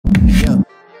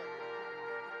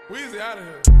Weezy out of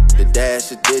here. The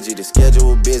dash is digi, the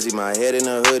schedule busy. My head in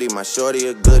a hoodie, my shorty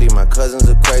a goodie. My cousins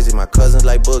are crazy, my cousins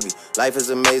like boogie. Life is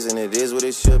amazing, it is what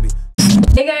it should be.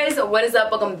 Hey guys, what is up?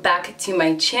 Welcome back to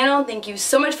my channel. Thank you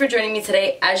so much for joining me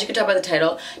today. As you can tell by the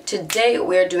title, today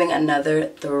we're doing another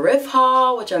thrift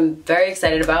haul, which I'm very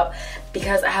excited about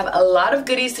because I have a lot of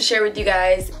goodies to share with you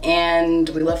guys, and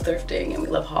we love thrifting and we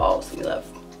love hauls and we love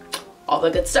all the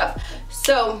good stuff.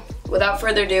 So without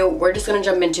further ado, we're just gonna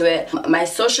jump into it. My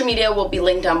social media will be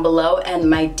linked down below and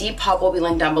my Depop will be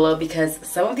linked down below because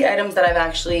some of the items that I've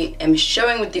actually am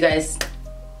showing with you guys,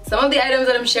 some of the items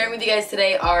that I'm sharing with you guys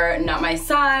today are not my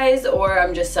size, or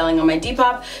I'm just selling on my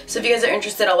Depop. So if you guys are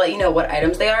interested, I'll let you know what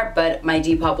items they are, but my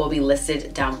Depop will be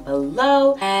listed down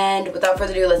below. And without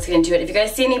further ado, let's get into it. If you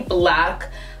guys see any black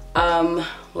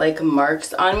like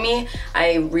marks on me,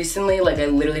 I recently, I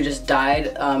literally just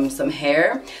dyed some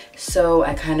hair, so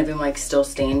I kind of am like still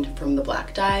stained from the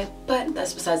black dye, but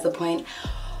that's besides the point.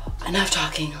 Enough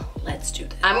talking, let's do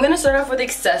this. I'm gonna start off with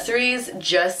accessories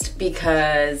just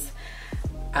because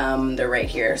they're right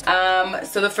here.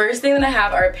 So the first thing that I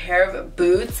have are a pair of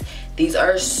boots. These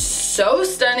are so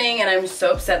stunning and I'm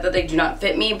so upset that they do not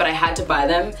fit me, but I had to buy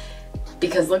them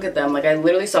because look at them. Like, I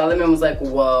literally saw them and was like,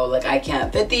 whoa, like I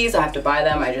can't fit these, I have to buy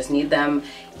them, I just need them.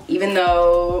 Even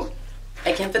though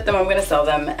I can't fit them, I'm gonna sell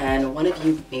them, and one of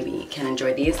you maybe can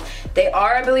enjoy these. They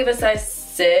are, I believe, a size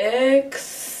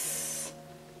 6.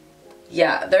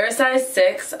 Yeah, they're a size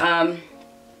 6,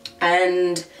 and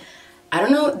I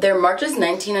don't know, they're marked as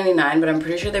 $19.99, but I'm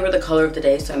pretty sure they were the color of the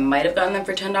day, so I might have gotten them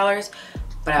for $10,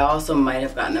 but I also might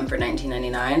have gotten them for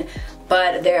 $19.99.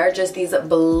 But they are just these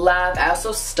black, I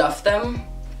also stuffed them.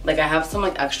 Like, I have some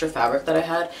like extra fabric that I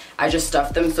had. I just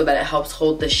stuffed them so that it helps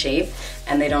hold the shape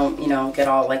and they don't, you know, get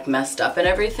all like messed up and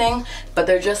everything. But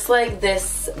they're just like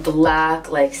this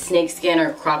black, like snake skin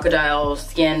or crocodile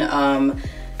skin,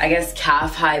 I guess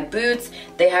calf high boots.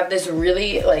 They have this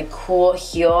really like cool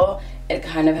heel. It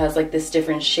kind of has like this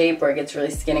different shape where it gets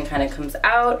really skinny and kind of comes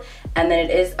out, and then it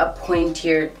is a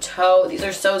pointier toe. These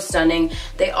are so stunning.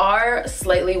 They are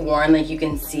slightly worn, like you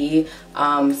can see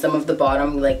some of the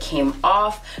bottom like came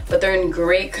off, but they're in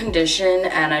great condition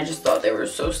and I just thought they were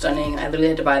so stunning. I literally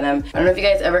had to buy them. I don't know if you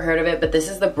guys ever heard of it, but this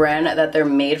is the brand that they're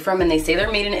made from, and they say they're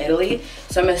made in Italy,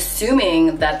 so I'm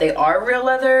assuming that they are real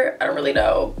leather. I don't really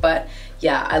know, but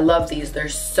yeah, I love these. They're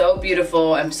so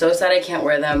beautiful. I'm so sad I can't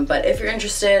wear them, but if you're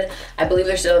interested, I believe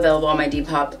they're still available on my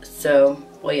Depop. So,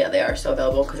 well, yeah, they are still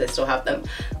available because I still have them.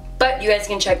 But you guys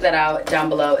can check that out down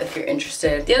below if you're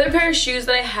interested. The other pair of shoes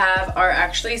that I have are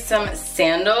actually some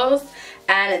sandals,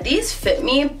 and these fit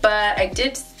me, but I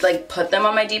did like put them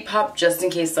on my Depop just in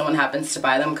case someone happens to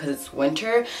buy them because it's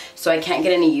winter, so I can't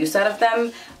get any use out of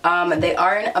them. They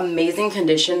are in amazing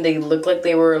condition. They look like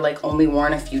they were like only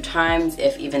worn a few times,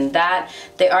 if even that.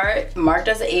 They are marked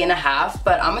as an 8.5,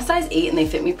 but I'm a size 8 and they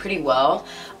fit me pretty well.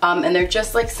 And they're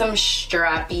just like some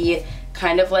strappy,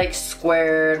 kind of like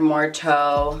squared, more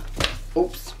toe,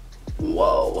 oops,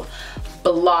 whoa,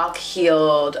 block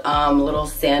heeled little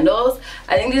sandals.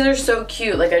 I think these are so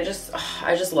cute. Like, I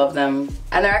just love them.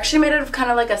 And they're actually made out of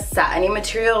kind of like a satiny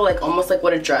material, like almost like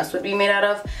what a dress would be made out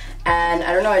of. And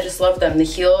I don't know, I just love them. The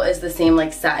heel is the same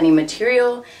like satiny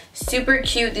material, super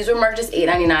cute. These were marked as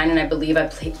 $8.99 and I believe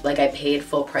I paid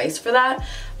full price for that.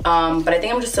 But I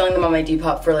think I'm just selling them on my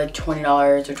Depop for like $20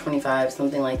 or $25,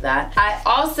 something like that. I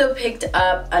also picked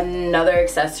up another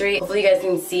accessory. Hopefully you guys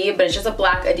can see, but it's just a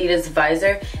black Adidas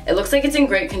visor. It looks like it's in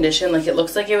great condition. Like, it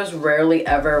looks like it was rarely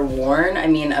ever worn. I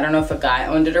mean, I don't know if a guy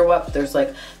owned it or what, but there's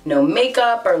like no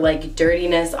makeup or like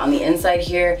dirtiness on the inside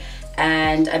here.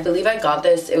 And I believe I got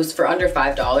this, it was for under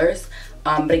 $5.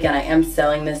 But again, I am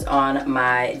selling this on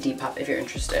my Depop if you're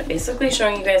interested. Basically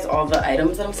showing you guys all the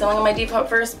items that I'm selling on my Depop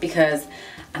first, because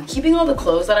I'm keeping all the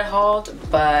clothes that I hauled,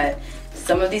 but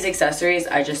some of these accessories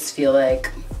I just feel like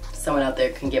someone out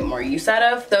there can get more use out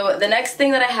of. So the next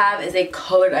thing that I have is a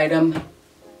colored item.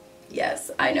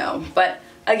 Yes, I know, but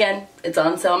again, it's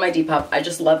on sale on my Depop. I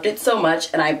just loved it so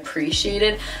much and I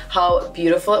appreciated how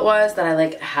beautiful it was that I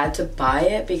like had to buy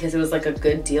it because it was like a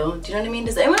good deal. Do you know what I mean?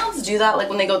 Does anyone else do that? Like,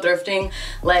 when they go thrifting,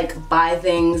 like buy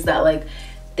things that like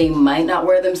they might not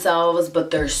wear themselves, but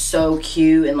they're so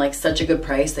cute and like such a good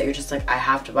price that you're just like, I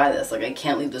have to buy this. Like, I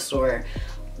can't leave the store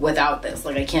without this.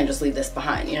 Like, I can't just leave this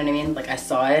behind. You know what I mean? Like, I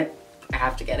saw it, I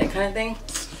have to get it kind of thing.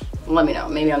 Let me know.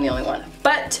 Maybe I'm the only one.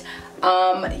 But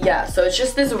yeah, so it's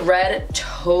just this red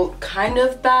tote kind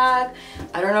of bag.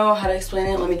 I don't know how to explain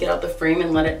it. Let me get out the frame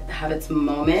and let it have its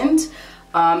moment.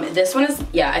 This one is,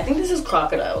 yeah, I think this is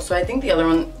crocodile. So I think the other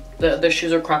one, the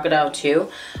shoes are crocodile too.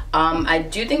 I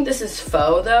do think this is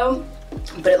faux though.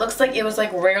 but it looks like it was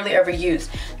like rarely ever used.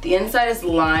 The inside is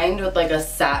lined with like a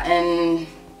satin,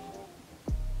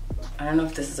 I don't know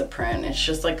if this is a print, it's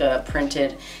just like a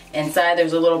printed inside.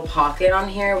 There's a little pocket on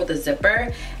here with a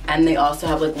zipper, and they also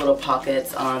have like little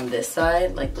pockets on this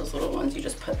side, like those little ones you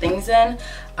just put things in.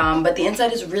 But the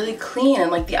inside is really clean,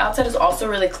 and like the outside is also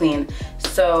really clean.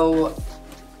 So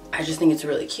I just think it's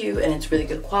really cute, and it's really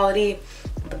good quality.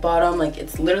 At the bottom, like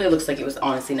it literally looks like it was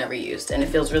honestly never used, and it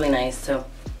feels really nice. So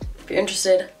if you're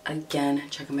interested, again,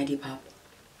 check out my Depop.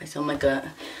 I sound like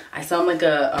a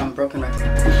broken record.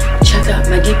 Check out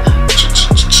my Depop.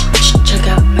 Check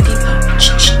out my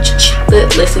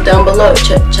Depop. Listen down below.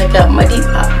 Check out my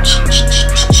Depop.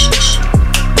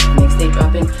 Mixtape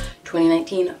dropping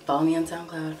 2019. Follow me on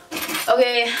SoundCloud.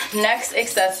 Okay, next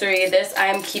accessory. This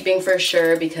I'm keeping for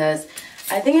sure because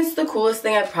I think it's the coolest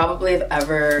thing I probably have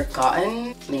ever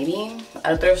gotten, maybe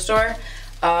at a thrift store,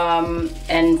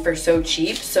 and for so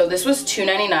cheap. So this was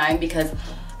 $2.99 because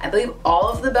I believe all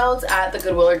of the belts at the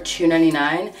Goodwill are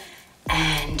 $2.99,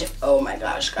 and oh my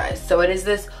gosh, guys. So it is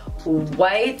this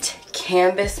white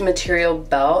canvas material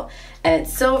belt, and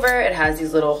it's silver. It has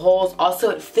these little holes. Also,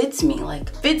 it fits me, like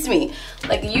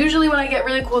usually when I get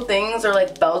really cool things or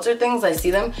like belts or things, I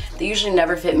see them, they usually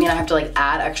never fit me and I have to like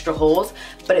add extra holes,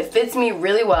 but it fits me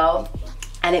really well.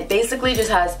 And it basically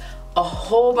just has a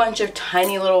whole bunch of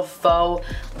tiny little faux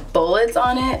bullets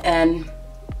on it. And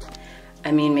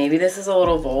I mean, maybe this is a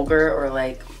little vulgar or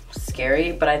like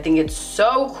scary, but I think it's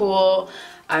so cool.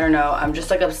 I don't know, I'm just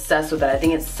like obsessed with it. I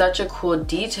think it's such a cool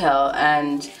detail,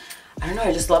 and I don't know,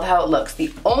 I just love how it looks.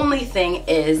 The only thing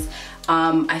is,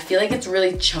 I feel like it's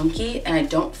really chunky, and I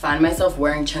don't find myself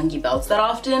wearing chunky belts that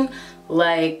often.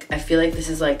 Like, I feel like this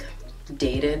is like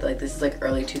dated, like this is like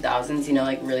early 2000s, you know,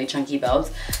 like really chunky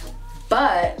belts.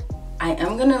 But I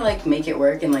am gonna like make it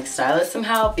work and like style it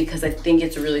somehow because I think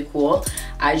it's really cool.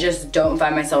 I just don't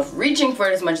find myself reaching for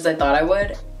it as much as I thought I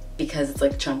would because it's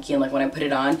like chunky, and like when I put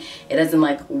it on, it doesn't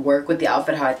like work with the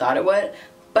outfit how I thought it would.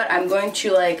 But I'm going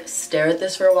to like stare at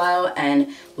this for a while and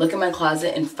look in my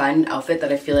closet and find an outfit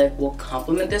that I feel like will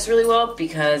complement this really well,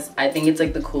 because I think it's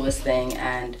like the coolest thing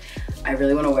and I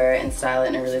really want to wear it and style it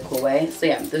in a really cool way. So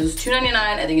yeah, this is $2.99.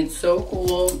 I think it's so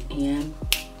cool, and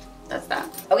that's that.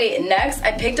 Okay, next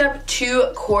I picked up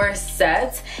 2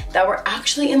 corsets that were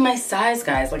actually in my size,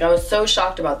 guys. Like, I was so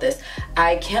shocked about this.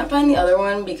 I can't find the other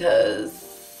one because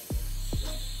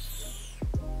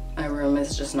my room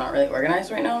is just not really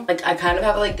organized right now. Like, I kind of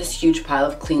have like this huge pile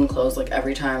of clean clothes. Like,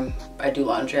 every time I do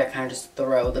laundry, I kind of just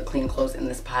throw the clean clothes in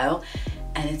this pile,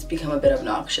 and it's become a bit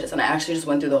obnoxious. And I actually just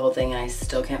went through the whole thing and I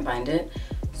still can't find it,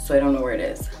 so I don't know where it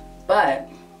is. But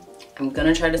I'm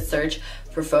gonna try to search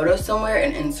for photos somewhere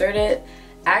and insert it.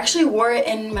 I actually wore it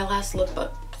in my last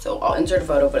lookbook, so I'll insert a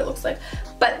photo of what it looks like.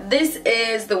 But this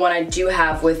is the one I do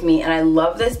have with me, and I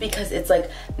love this because it's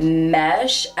like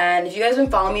mesh. And if you guys have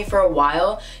been following me for a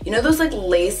while, you know those like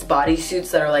lace bodysuits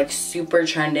that are like super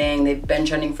trending? They've been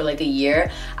trending for like a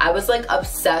year. I was like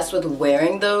obsessed with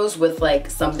wearing those with like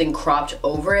something cropped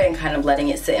over it and kind of letting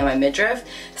it sit in my midriff.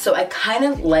 So I kind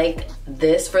of like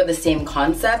this for the same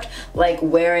concept, like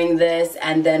wearing this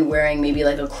and then wearing maybe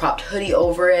like a cropped hoodie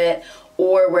over it,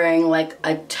 or wearing like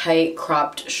a tight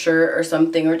cropped shirt or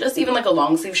something, or just even like a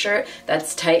long sleeve shirt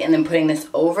that's tight and then putting this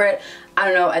over it. I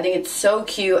don't know, I think it's so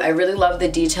cute. I really love the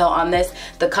detail on this.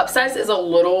 The cup size is a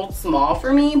little small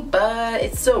for me, but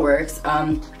it still works.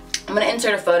 I'm gonna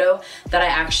insert a photo that I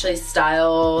actually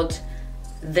styled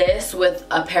this with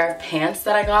a pair of pants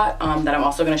that I got, that I'm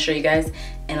also gonna show you guys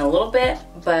in a little bit.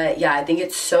 But yeah, I think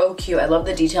it's so cute. I love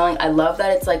the detailing. I love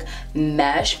that it's like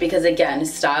mesh, because again,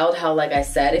 styled how, like I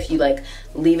said, if you like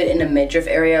leave it in a midriff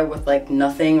area with like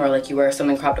nothing, or like you wear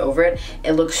something cropped over it,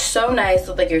 it looks so nice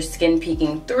with like your skin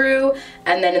peeking through.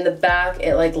 And then in the back,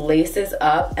 it like laces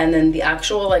up, and then the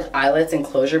actual like eyelets and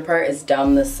closure part is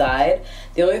down the side.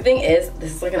 The only thing is,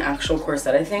 this is like an actual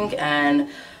corset, I think, and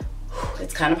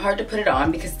it's kind of hard to put it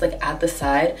on because it's like at the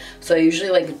side, so I usually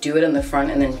like do it in the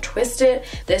front and then twist it.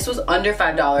 This was under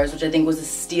 $5, which I think was a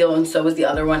steal, and so was the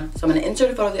other one. So I'm gonna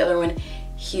insert a photo of the other one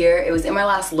here. It was in my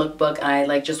last lookbook, and I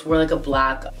like just wore like a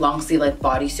black long sleeve like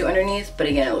bodysuit underneath, but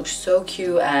again, it looks so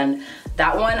cute. And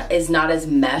that one is not as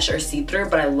mesh or see-through,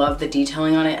 but I love the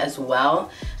detailing on it as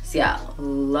well. So yeah,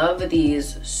 love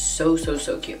these. So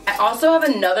cute. I also have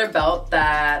another belt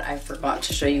that I forgot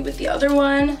to show you with the other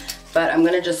one, but I'm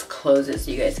gonna just close it so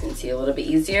you guys can see a little bit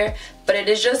easier. But it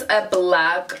is just a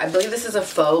black, I believe this is a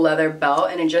faux leather belt,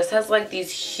 and it just has like these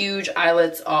huge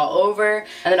eyelets all over,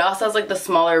 and it also has like the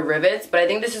smaller rivets. But I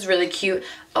think this is really cute.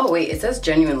 Oh wait, it says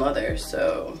genuine leather,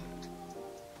 so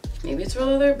maybe it's real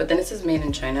leather, but then it says made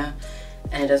in China,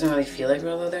 and it doesn't really feel like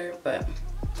real leather. But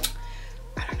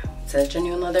says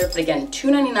genuine leather, but again,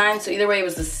 $2.99, so either way it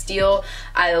was a steal.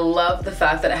 I love the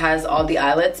fact that it has all the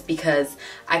eyelets because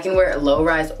I can wear it low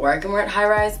rise or I can wear it high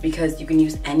rise because you can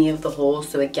use any of the holes.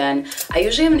 So again, I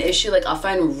usually have an issue, like I'll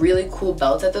find really cool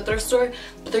belts at the thrift store,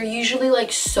 but they're usually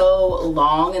like so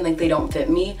long and like they don't fit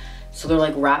me, so they're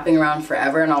like wrapping around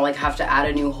forever and I'll like have to add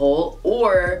a new hole,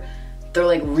 or they're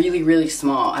like really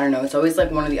small. I don't know, it's always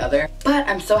like one or the other. But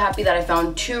I'm so happy that I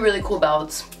found two really cool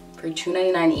belts for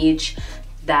 $2.99 each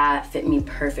that fit me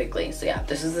perfectly. So yeah,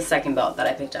 this is the second belt that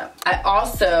I picked up. I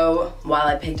also, while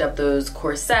I picked up those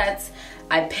corsets,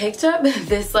 I picked up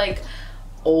this like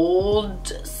old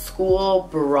school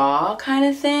bra kind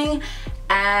of thing,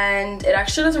 and it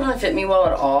actually doesn't really fit me well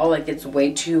at all. Like it's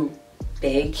way too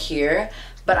big here,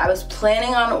 but I was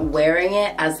planning on wearing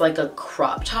it as like a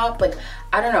crop top. Like,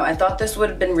 I don't know, I thought this would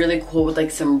have been really cool with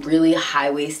like some really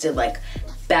high-waisted like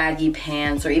baggy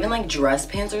pants, or even like dress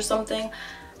pants or something.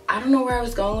 I don't know where I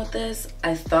was going with this.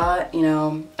 I thought, you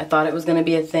know, I thought it was gonna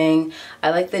be a thing.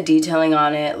 I like the detailing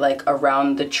on it, like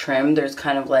around the trim, there's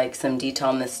kind of like some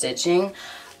detail in the stitching.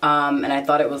 And I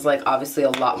thought it was like obviously a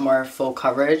lot more full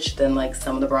coverage than like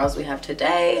some of the bras we have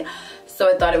today.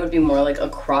 So I thought it would be more like a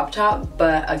crop top,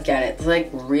 but again, it's like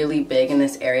really big in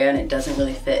this area and it doesn't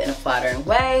really fit in a flattering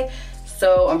way.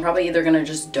 So I'm probably either gonna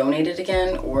just donate it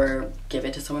again or give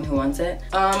it to someone who wants it.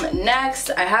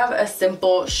 Next, I have a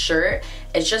simple shirt.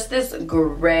 It's just this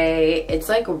gray, it's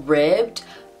like ribbed,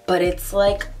 but it's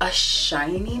like a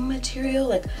shiny material.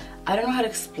 Like, I don't know how to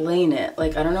explain it.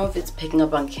 Like, I don't know if it's picking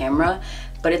up on camera,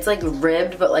 but it's like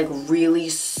ribbed, but like really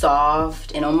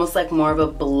soft and almost like more of a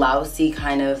blousey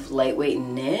kind of lightweight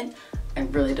knit. I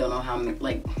really don't know how,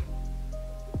 like,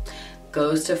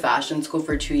 goes to fashion school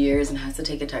for 2 years and has to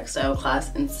take a textile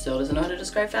class and still doesn't know how to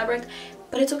describe fabric,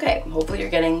 but it's okay. Hopefully you're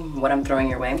getting what I'm throwing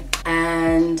your way.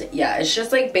 And yeah, it's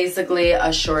just like basically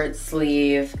a short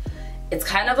sleeve. It's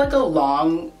kind of like a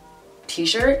long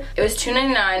t-shirt. It was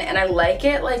 $2.99 and I like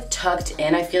it like tucked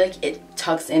in. I feel like it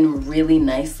tucks in really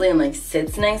nicely and like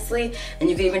sits nicely, and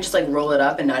you can even just like roll it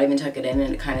up and not even tuck it in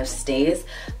and it kind of stays.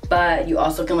 But you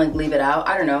also can like leave it out.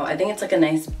 I don't know, I think it's like a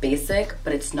nice basic,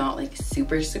 but it's not like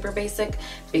super basic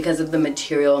because of the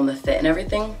material and the fit and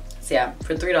everything. So yeah,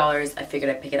 for $3 I figured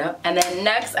I'd pick it up. And then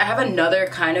next I have another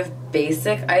kind of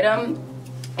basic item.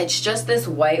 It's just this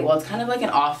white, well it's kind of like an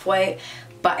off-white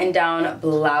button down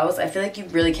blouse. I feel like you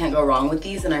really can't go wrong with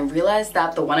these, and I realized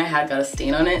that the one I had got a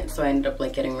stain on it, so I ended up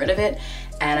like getting rid of it,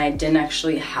 and I didn't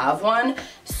actually have one.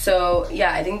 So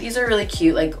yeah, I think these are really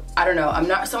cute. Like, I don't know, I'm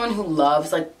not someone who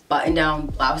loves like button down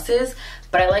blouses,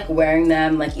 but I like wearing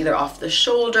them like either off the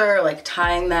shoulder, or, like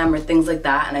tying them or things like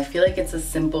that, and I feel like it's a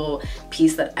simple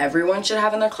piece that everyone should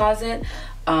have in their closet.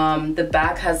 The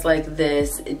back has like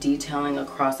this detailing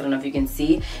across, I don't know if you can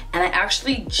see, and I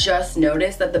actually just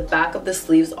noticed that the back of the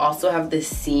sleeves also have this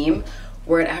seam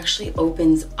where it actually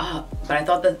opens up, but I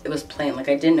thought that it was plain. Like,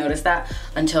 I didn't notice that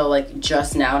until like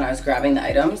just now when I was grabbing the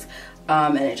items.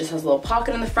 And it just has a little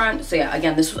pocket in the front. So yeah,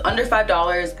 again, this was under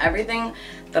 $5. Everything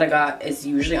that I got is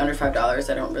usually under $5.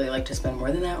 I don't really like to spend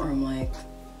more than that, or I'm like,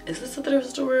 is this a thrift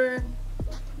store?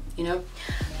 You know?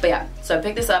 But yeah, so I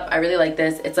picked this up. I really like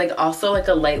this. It's like also like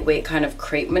a lightweight kind of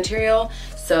crepe material,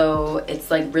 so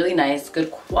it's like really nice,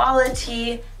 good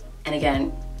quality, and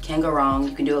again, can't go wrong.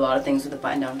 You can do a lot of things with a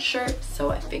button down shirt, so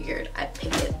I figured I'd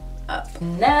pick it up.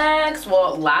 Next,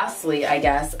 well lastly, I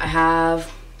guess, I have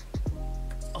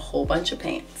a whole bunch of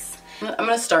paints. I'm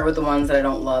gonna start with the ones that I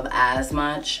don't love as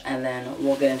much, and then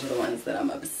we'll get into the ones that I'm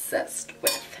obsessed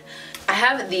with. I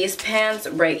have these pants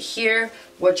right here,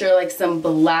 which are like some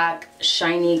black,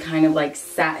 shiny, kind of like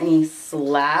satiny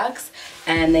slacks,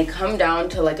 and they come down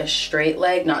to like a straight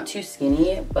leg, not too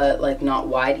skinny, but like not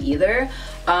wide either.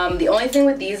 The only thing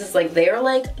with these is like they are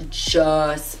like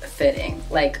just fitting,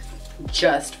 like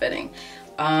just fitting.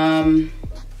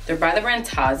 They're by the brand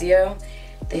Tazio.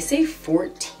 They say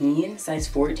 14, size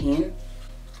 14.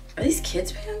 Are these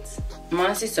kids pants? I'm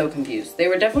honestly so confused. They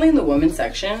were definitely in the women's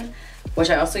section, which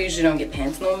I also usually don't get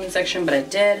pants in the women's section, but I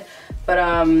did. But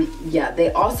yeah,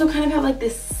 they also kind of have like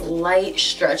this slight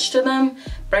stretch to them,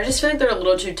 but I just feel like they're a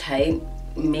little too tight.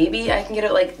 Maybe I can get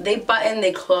it, like they button,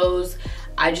 they close.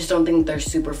 I just don't think they're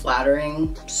super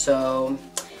flattering. So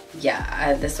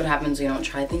yeah, this is what happens when you don't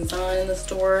try things on in the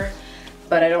store.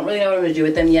 But I don't really know what I'm gonna do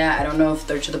with them yet. I don't know if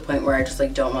they're to the point where I just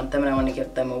like don't want them and I want to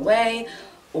give them away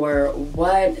or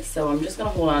what. So I'm just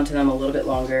gonna hold on to them a little bit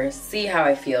longer, see how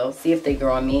I feel, see if they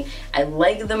grow on me. I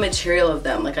like the material of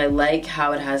them. Like, I like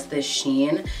how it has this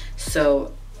sheen.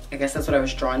 So I guess that's what I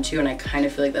was drawn to, and I kind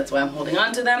of feel like that's why I'm holding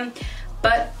on to them.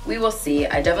 But we will see.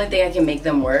 I definitely think I can make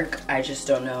them work. I just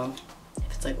don't know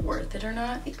if it's it's like worth it or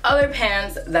not. The other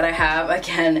pants that I have,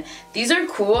 again, these are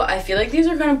cool. I feel like these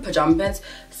are kind of pajama pants.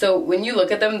 So when you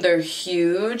look at them, they're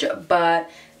huge, but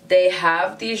they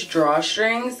have these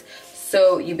drawstrings.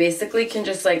 So you basically can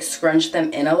just like scrunch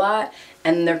them in a lot.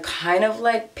 And they're kind of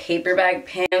like paper bag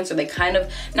pants, or they kind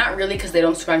of, not really because they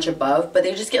don't scrunch above, but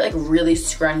they just get like really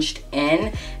scrunched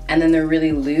in, and then they're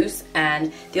really loose.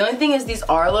 And the only thing is these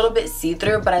are a little bit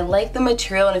see-through, but I like the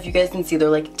material, and if you guys can see,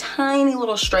 they're like tiny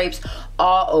little stripes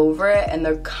all over it, and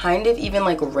they're kind of even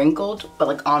like wrinkled, but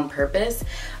like on purpose.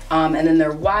 And then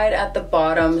they're wide at the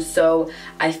bottom, so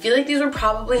I feel like these were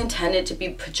probably intended to be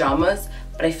pajamas,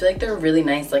 but I feel like they're really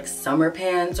nice like summer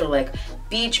pants or like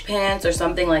beach pants or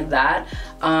something like that.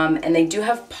 And they do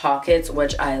have pockets,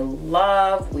 which I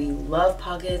love. We love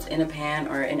pockets in a pant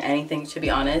or in anything, to be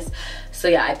honest. So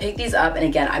yeah, I picked these up, and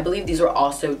again, I believe these were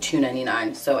also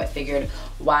 $2.99, so I figured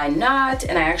why not.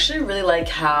 And I actually really like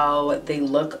how they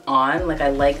look on. Like, I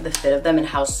like the fit of them and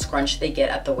how scrunched they get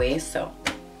at the waist, so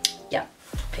yeah,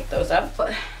 pick those up.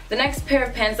 But the next pair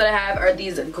of pants that I have are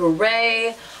these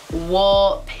gray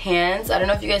wool pants. I don't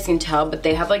know if you guys can tell, but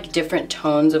they have like different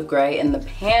tones of gray in the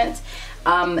pants.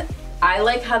 I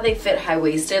like how they fit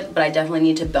high-waisted, but I definitely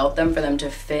need to belt them for them to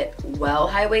fit well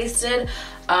high-waisted.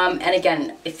 And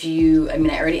again, if you, I mean,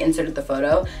 I already inserted the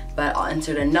photo, but I'll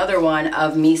insert another one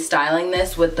of me styling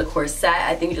this with the corset.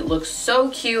 I think it looks so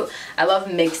cute. I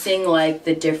love mixing like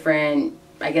the different,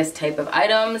 I guess, type of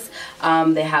items.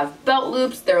 They have belt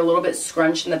loops. They're a little bit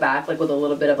scrunched in the back, like with a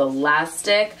little bit of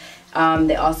elastic.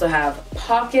 They also have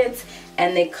pockets,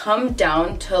 and they come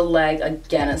down to like,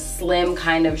 again, a slim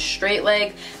kind of straight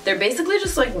leg. They're basically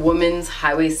just like women's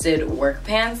high-waisted work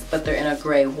pants, but they're in a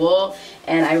gray wool,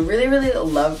 and I really, really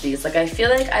love these. Like, I feel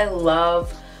like I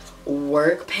love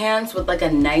work pants with like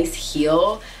a nice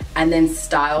heel and then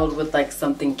styled with like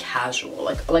something casual,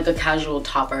 like a casual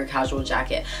top or a casual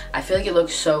jacket. I feel like it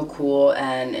looks so cool,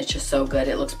 and it's just so good.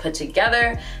 It looks put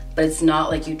together, but it's not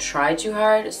like you try too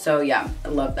hard. So yeah, I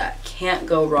love that. Can't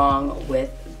go wrong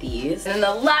with these. And then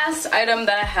the last item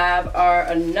that I have are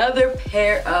another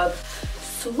pair of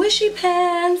swishy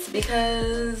pants,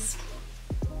 because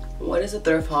what is a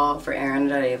thrift haul for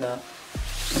Ariana.Ava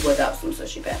without some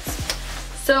swishy pants?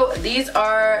 So these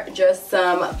are just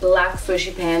some black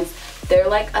swishy pants. They're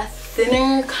like a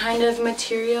thinner kind of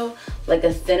material, like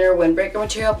a thinner windbreaker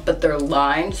material, but they're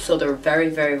lined, so they're very,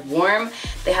 very warm.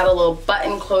 They have a little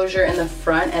button closure in the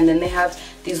front, and then they have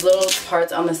these little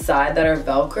parts on the side that are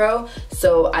Velcro.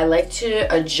 So I like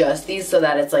to adjust these so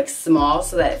that it's like small,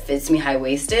 so that it fits me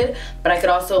high-waisted, but I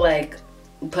could also like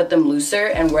put them looser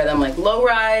and wear them like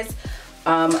low-rise.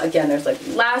 Again, there's like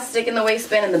elastic in the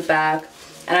waistband and the back.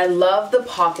 And I love the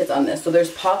pockets on this. So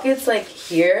there's pockets like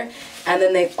here, and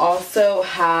then they also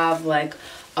have like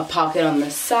a pocket on the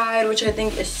side, which I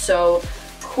think is so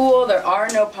cool. There are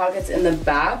no pockets in the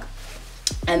back,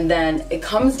 and then it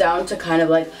comes down to kind of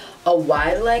like a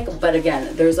wide leg, but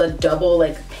again, there's a double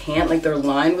like pant, like they're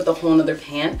lined with a whole nother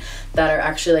pant that are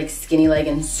actually like skinny leg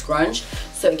and scrunched.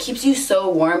 So it keeps you so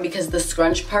warm, because the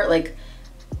scrunch part, like,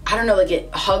 I don't know, like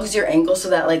it hugs your ankle so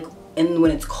that like, and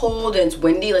when it's cold and it's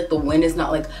windy, like the wind is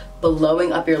not like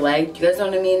blowing up your leg. You guys know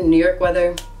what I mean? New York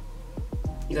weather,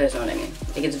 you guys know what I mean.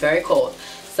 It gets very cold.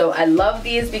 So I love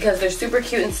these because they're super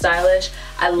cute and stylish.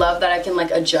 I love that I can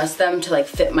like adjust them to like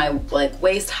fit my like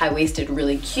waist, high-waisted,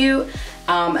 really cute.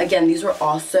 Again, these were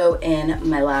also in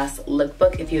my last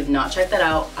lookbook. If you have not checked that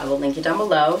out, I will link it down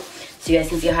below so you guys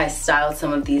can see how I styled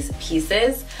some of these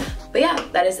pieces. But yeah,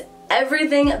 that is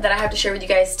everything that I have to share with you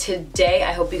guys today.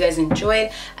 I hope you guys enjoyed.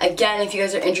 Again, if you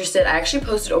guys are interested, I actually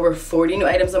posted over 40 new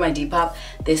items on my Depop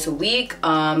this week.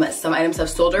 Some items have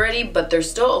sold already, but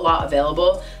there's still a lot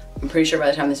available. I'm pretty sure by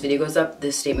the time this video goes up,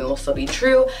 this statement will still be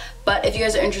true. But if you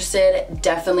guys are interested,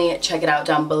 definitely check it out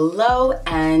down below,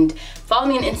 and follow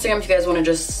me on Instagram if you guys want to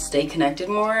just stay connected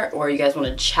more, or you guys want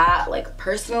to chat like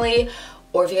personally,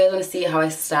 or if you guys want to see how I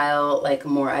style like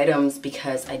more items,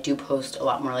 because I do post a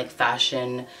lot more like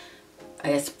fashion,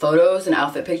 I guess, photos and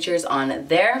outfit pictures on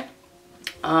there.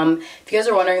 If you guys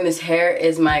are wondering, this hair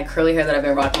is my curly hair that I've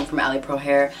been rocking from Ali Pro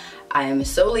Hair. I am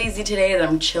so lazy today that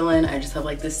I'm chilling. I just have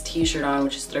like this t-shirt on,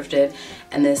 which is thrifted,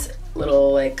 and this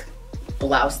little like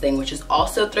blouse thing, which is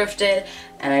also thrifted,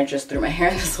 and I just threw my hair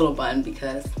in this little bun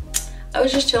because I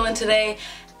was just chilling today.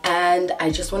 And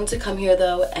I just wanted to come here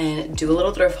though and do a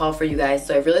little thrift haul for you guys.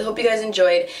 So I really hope you guys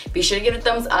enjoyed. Be sure to give it a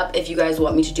thumbs up if you guys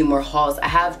want me to do more hauls. I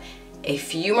have a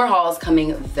few more hauls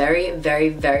coming very, very,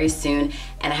 very soon,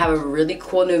 and I have a really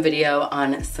cool new video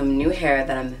on some new hair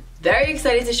that I'm very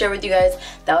excited to share with you guys.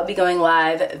 That will be going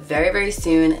live very, very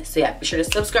soon. So yeah, be sure to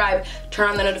subscribe, turn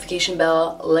on the notification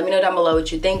bell, let me know down below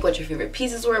what you think, what your favorite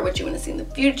pieces were, what you want to see in the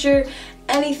future,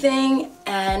 anything.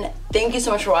 And thank you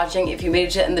so much for watching. If you made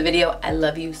it to the end of the video, I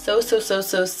love you so, so, so,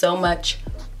 so, so much.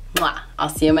 Mwah. I'll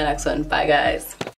see you in my next one. Bye, guys.